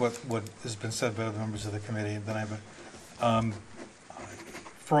lot of what has been said by other members of the committee. And then I have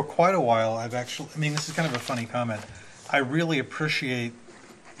for quite a while, I've actually, I mean, this is kind of a funny comment. I really appreciate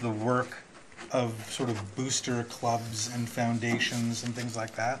the work of sort of booster clubs and foundations and things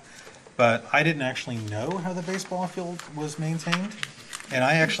like that. But I didn't actually know how the baseball field was maintained. And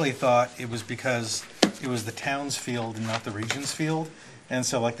I actually thought it was because it was the town's field and not the region's field. And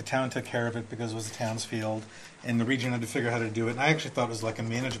so, like, the town took care of it because it was the town's field, and the region had to figure out how to do it. And I actually thought it was like a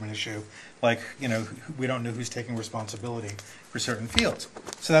management issue. Like, you know, we don't know who's taking responsibility for certain fields.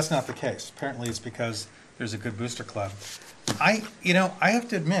 So that's not the case. Apparently it's because there's a good booster club. I have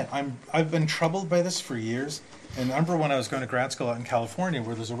to admit, I've been troubled by this for years. And I remember when I was going to grad school out in California,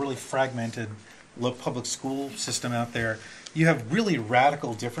 where there's a really fragmented public school system out there, you have really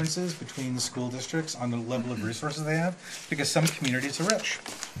radical differences between the school districts on the level of resources they have, because some communities are rich.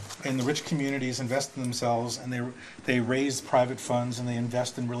 And the rich communities invest in themselves, and they raise private funds, and they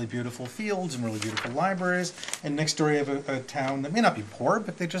invest in really beautiful fields and really beautiful libraries. And next door you have a town that may not be poor,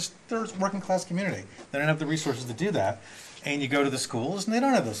 but they're a working class community. They don't have the resources to do that. And you go to the schools, and they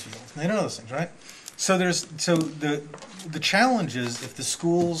don't have those fields, and they don't have those things, right? So the challenge is if the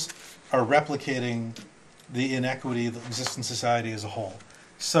schools are replicating the inequity that exists in society as a whole.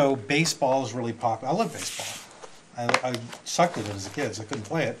 So baseball is really popular. I love baseball. I sucked at it as a kid, so I couldn't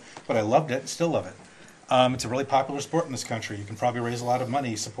play it, but I loved it, still love it. It's a really popular sport in this country. You can probably raise a lot of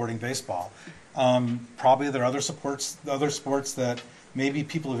money supporting baseball. Probably there are other sports that maybe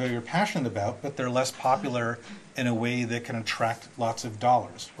people are very passionate about, but they're less popular in a way that can attract lots of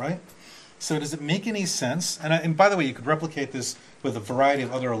dollars, right? So does it make any sense? And by the way, you could replicate this with a variety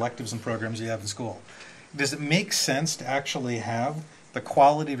of other electives and programs you have in school. Does it make sense to actually have the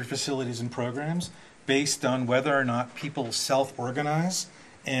quality of your facilities and programs based on whether or not people self-organize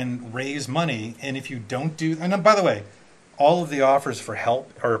and raise money? And if you don't do, and by the way, all of the offers for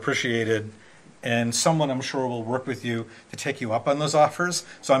help are appreciated, and someone I'm sure will work with you to take you up on those offers.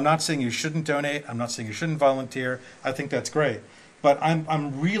 So I'm not saying you shouldn't donate. I'm not saying you shouldn't volunteer. I think that's great. But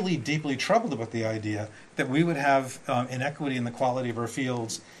I'm really deeply troubled about the idea that we would have inequity in the quality of our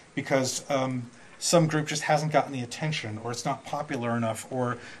fields because some group just hasn't gotten the attention, or it's not popular enough,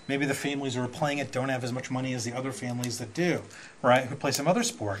 or maybe the families who are playing it don't have as much money as the other families that do, right, who play some other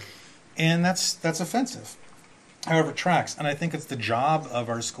sport. And that's offensive. however it tracks. And I think it's the job of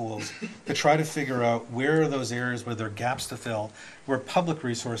our schools to try to figure out where are those areas where there are gaps to fill, where public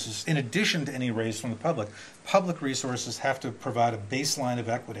resources, in addition to any raise from the public resources have to provide a baseline of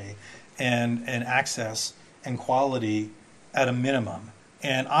equity and access and quality at a minimum.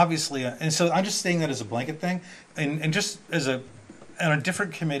 And obviously, and so I'm just saying that as a blanket thing, and just as on a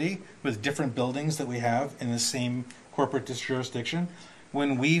different committee with different buildings that we have in the same corporate jurisdiction,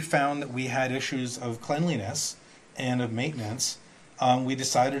 when we found that we had issues of cleanliness and of maintenance, we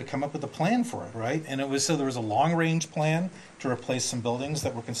decided to come up with a plan for it, right? And it was, so there was a long-range plan to replace some buildings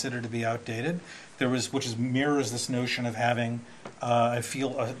that were considered to be outdated. There was, which mirrors this notion of having a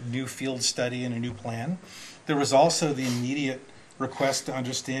new field study and a new plan. There was also the immediate request to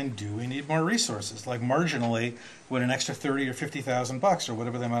understand, do we need more resources? Like marginally, would an extra 30 or 50,000 bucks or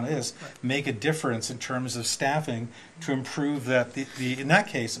whatever the amount is make a difference in terms of staffing to improve that? In that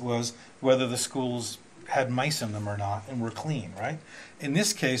case, it was whether the schools had mice in them or not and were clean, right? In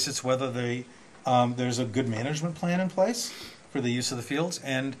this case, it's whether there's a good management plan in place for the use of the fields,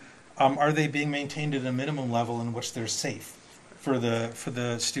 and are they being maintained at a minimum level in which they're safe for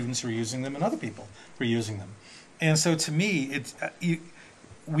the students who are using them and other people who are using them. And so, to me, it's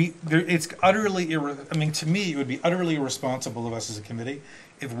utterly to me, it would be utterly irresponsible of us as a committee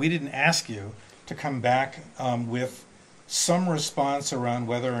if we didn't ask you to come back with some response around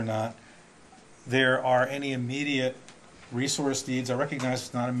whether or not there are any immediate resource needs. I recognize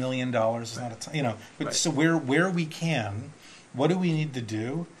it's not $1 million, it's not a ton, but right. So where we can, what do we need to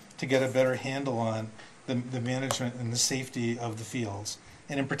do to get a better handle on the management and the safety of the fields?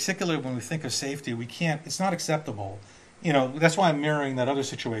 And in particular, when we think of safety, it's not acceptable. That's why I'm mirroring that other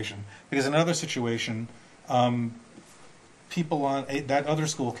situation. Because in another situation, people on that other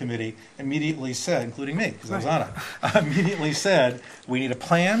school committee immediately said, including me, because I was on it, immediately said, we need a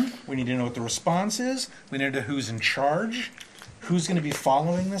plan, we need to know what the response is, we need to know who's in charge, who's going to be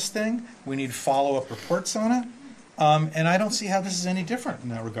following this thing, we need follow-up reports on it. And I don't see how this is any different in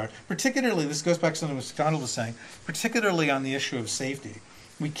that regard. Particularly, this goes back to something Mr. Donald was saying, particularly on the issue of safety.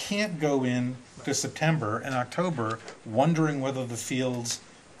 We can't go in to September and October wondering whether the fields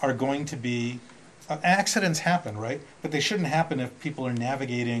are going to be, accidents happen, right? But they shouldn't happen if people are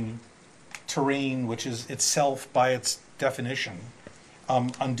navigating terrain which is itself, by its definition,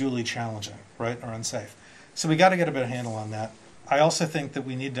 unduly challenging, right, or unsafe. So we got to get a better handle on that. I also think that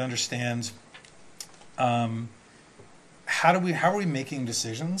we need to understand how are we making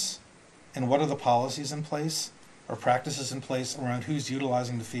decisions, and what are the policies in place or practices in place around who's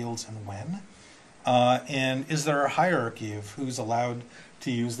utilizing the fields and when, and is there a hierarchy of who's allowed to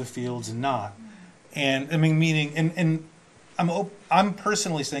use the fields and not? And meaning, and I'm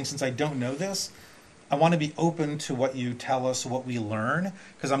personally saying, since I don't know this, I want to be open to what you tell us, what we learn,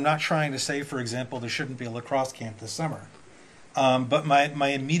 because I'm not trying to say, for example, there shouldn't be a lacrosse camp this summer. But my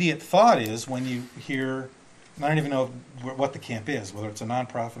immediate thought is, when you hear, I don't even know what the camp is, whether it's a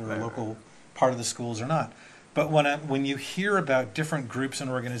nonprofit or a local part of the schools or not. But when you hear about different groups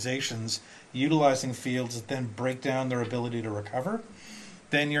and organizations utilizing fields that then break down their ability to recover,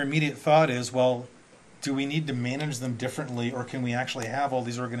 then your immediate thought is, well, do we need to manage them differently, or can we actually have all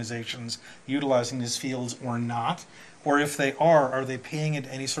these organizations utilizing these fields or not? Or if they are they paying into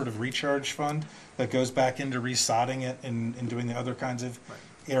any sort of recharge fund that goes back into resodding it and doing the other kinds of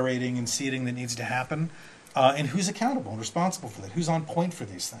aerating and seeding that needs to happen? And who's accountable and responsible for that? Who's on point for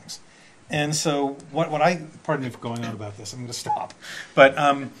these things? And so pardon me for going on about this, I'm going to stop. But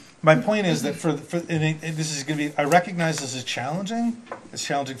my point is that this is going to be, I recognize this is challenging. It's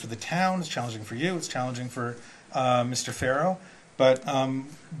challenging for the town, it's challenging for you, it's challenging for Mr. Farrow. But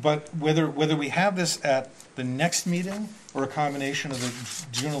whether we have this at the next meeting or a combination of the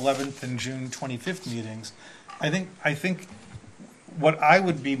June 11th and June 25th meetings, I think what I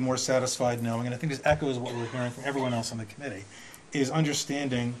would be more satisfied knowing, and I think this echoes what we're hearing from everyone else on the committee, is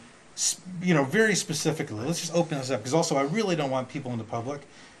understanding, very specifically. Let's just open this up, because also I really don't want people in the public,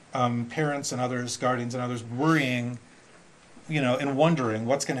 parents and others, guardians and others, worrying, and wondering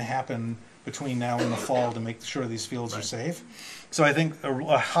what's going to happen between now and the fall to make sure these fields are safe. So I think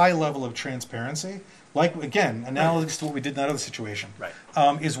a high level of transparency, like, again, analogous to what we did in that other situation,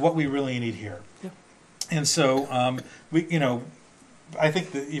 is what we really need here. Yeah. And so I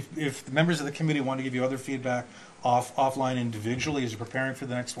think that if the members of the committee want to give you other feedback offline individually as you're preparing for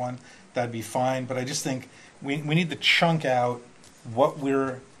the next one, that'd be fine. But I just think we need to chunk out what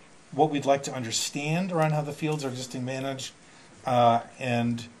we'd like to understand around how the fields are existing managed,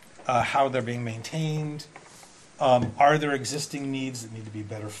 and how they're being maintained. Are there existing needs that need to be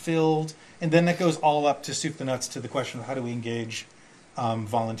better filled? And then that goes all up to soup to nuts to the question of how do we engage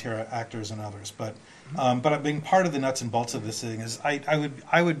volunteer actors and others. But being part of the nuts and bolts of this thing is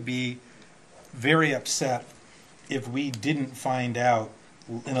I would be very upset if we didn't find out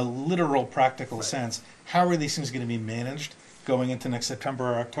in a literal practical sense how are these things going to be managed going into next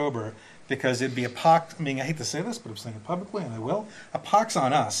September or October, because it'd be a pox. I mean, I hate to say this, but I'm saying it publicly, and I will. A pox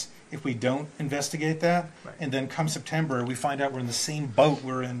on us if we don't investigate that, and then come September we find out we're in the same boat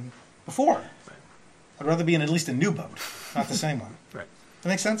we're in before. I'd rather be in at least a new boat, not the same one. Right. That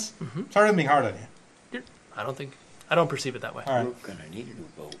makes sense? Sorry I'm being hard on you. I don't perceive it that way. All right. We're gonna need a new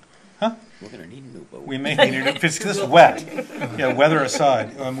boat. Huh? We're gonna need a new boat. We may need it if it's this wet. Yeah, weather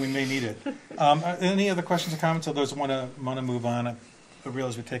aside, we may need it. Any other questions or comments? Or those want to move on? I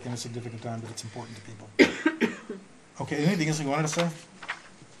realize we're taking a significant time, but it's important to people. Okay. Anything else you wanted to say?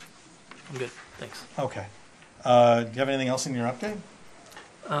 I'm good. Thanks. Okay. Do you have anything else in your update?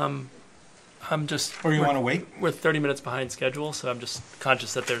 I'm just. Or you want to wait? We're 30 minutes behind schedule, so I'm just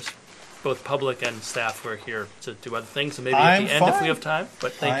conscious that there's both public and staff who are here to do other things. So maybe at the end if we have time.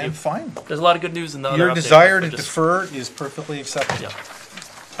 But thank you. I am fine. There's a lot of good news in the other Your update, desire but to just- defer is perfectly acceptable.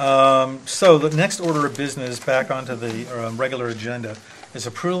 Yeah. So the next order of business, back onto the regular agenda, is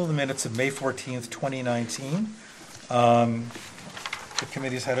approval of the minutes of May 14th, 2019. The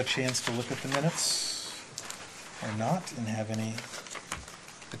committee's had a chance to look at the minutes or not and have any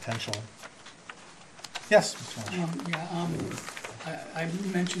potential. Yes, Mr. Walsh. I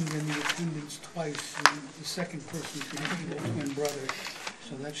mentioned in the attendance twice, and the second person could be the twin brother,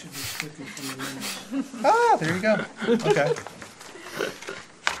 so that should be stricken from the minutes. Ah, there you go. Okay.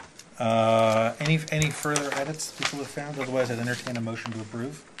 Any further edits people have found? Otherwise, I'd entertain a motion to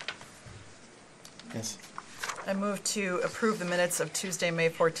approve. Yes. I move to approve the minutes of Tuesday, May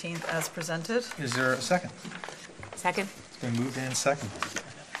 14th as presented. Is there a second? Second. It's been moved and seconded.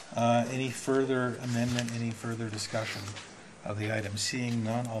 Any further amendment, any further discussion of the item? Seeing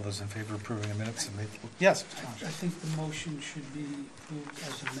none, all those in favor of approving the minutes of May 14th? Yes, Mr. Walsh. I think the motion should be approved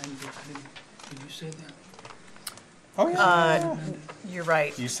as amended. Did you say that? Oh, yeah. You're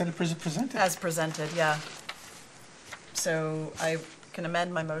right. You said it presented. As presented, yeah. So I can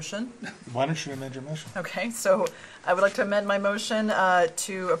amend my motion. Why don't you amend your motion? Okay, so I would like to amend my motion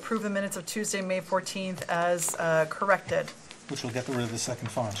to approve the minutes of Tuesday, May 14th as corrected. Which will get rid of the second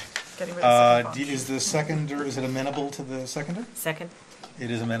font. Getting rid of the second font. Is the seconder, is it amenable to the seconder? Second. It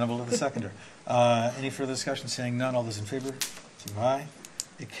is amenable to the seconder. Any further discussion? Seeing none, all those in favor? Say aye.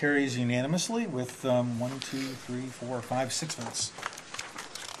 It carries unanimously with 1, 2, 3, 4, 5, 6 votes.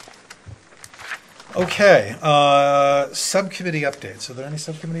 Okay, subcommittee updates. Are there any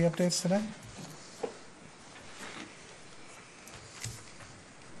subcommittee updates today?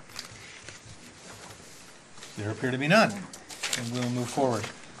 There appear to be none, and we'll move forward.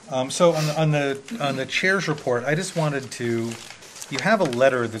 So on the chair's report, I just wanted to. You have a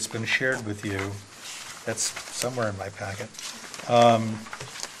letter that's been shared with you. That's somewhere in my packet.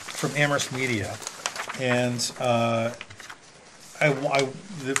 From Amherst Media, and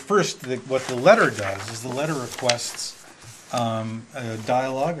what the letter does is the letter requests a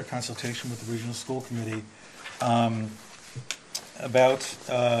dialogue or consultation with the regional school committee about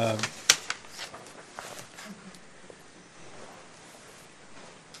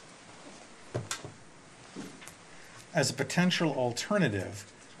as a potential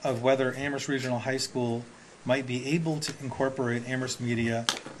alternative of whether Amherst Regional High School might be able to incorporate Amherst Media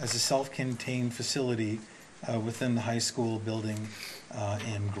as a self-contained facility within the high school building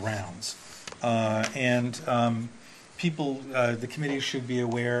and grounds. People, the committee should be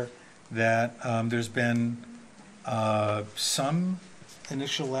aware that there's been some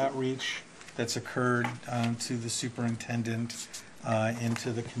initial outreach that's occurred to the superintendent and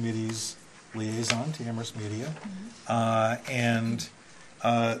to the committee's liaison to Amherst Media.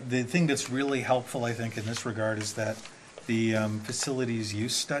 The thing that's really helpful, I think, in this regard is that the facilities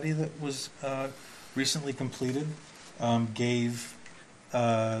use study that was recently completed gave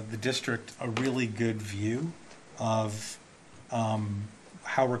the district a really good view of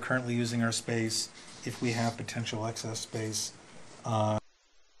how we're currently using our space, if we have potential excess space,